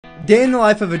Day in the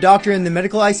life of a doctor in the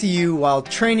medical ICU while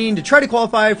training to try to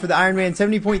qualify for the Ironman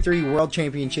 70.3 World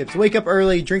Championships. Wake up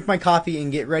early, drink my coffee,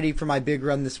 and get ready for my big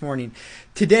run this morning.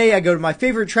 Today I go to my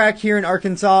favorite track here in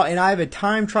Arkansas, and I have a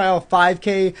time trial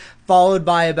 5K followed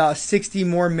by about 60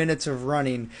 more minutes of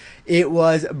running. It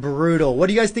was brutal. What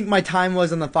do you guys think my time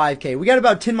was on the 5K? We got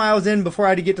about 10 miles in before I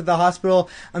had to get to the hospital.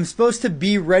 I'm supposed to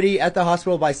be ready at the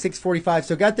hospital by 6:45,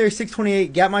 so got there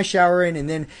 6:28, got my shower in, and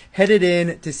then headed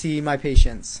in to see my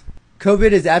patients.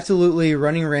 COVID is absolutely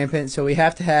running rampant, so we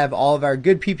have to have all of our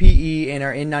good PPE and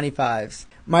our N95s.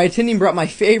 My attending brought my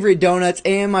favorite donuts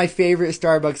and my favorite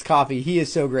Starbucks coffee. He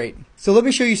is so great. So let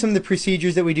me show you some of the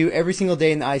procedures that we do every single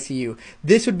day in the ICU.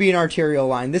 This would be an arterial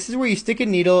line. This is where you stick a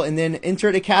needle and then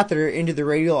insert a catheter into the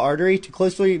radial artery to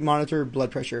closely monitor blood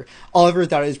pressure. Oliver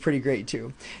thought it was pretty great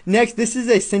too. Next, this is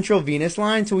a central venous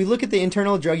line. So we look at the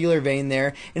internal jugular vein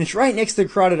there, and it's right next to the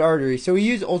carotid artery. So we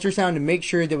use ultrasound to make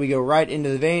sure that we go right into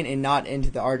the vein and not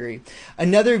into the artery.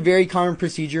 Another very common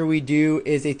procedure we do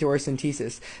is a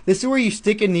thoracentesis. This is where you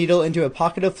stick a needle into a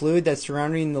pocket of fluid that's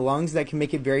surrounding the lungs that can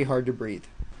make it very hard to breathe.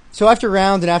 So after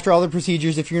rounds and after all the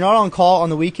procedures, if you're not on call on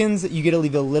the weekends, you get to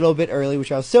leave a little bit early,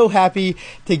 which I was so happy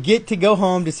to get to go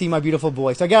home to see my beautiful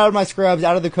boy. So I got out of my scrubs,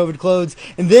 out of the COVID clothes,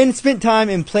 and then spent time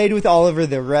and played with Oliver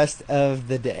the rest of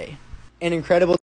the day. An incredible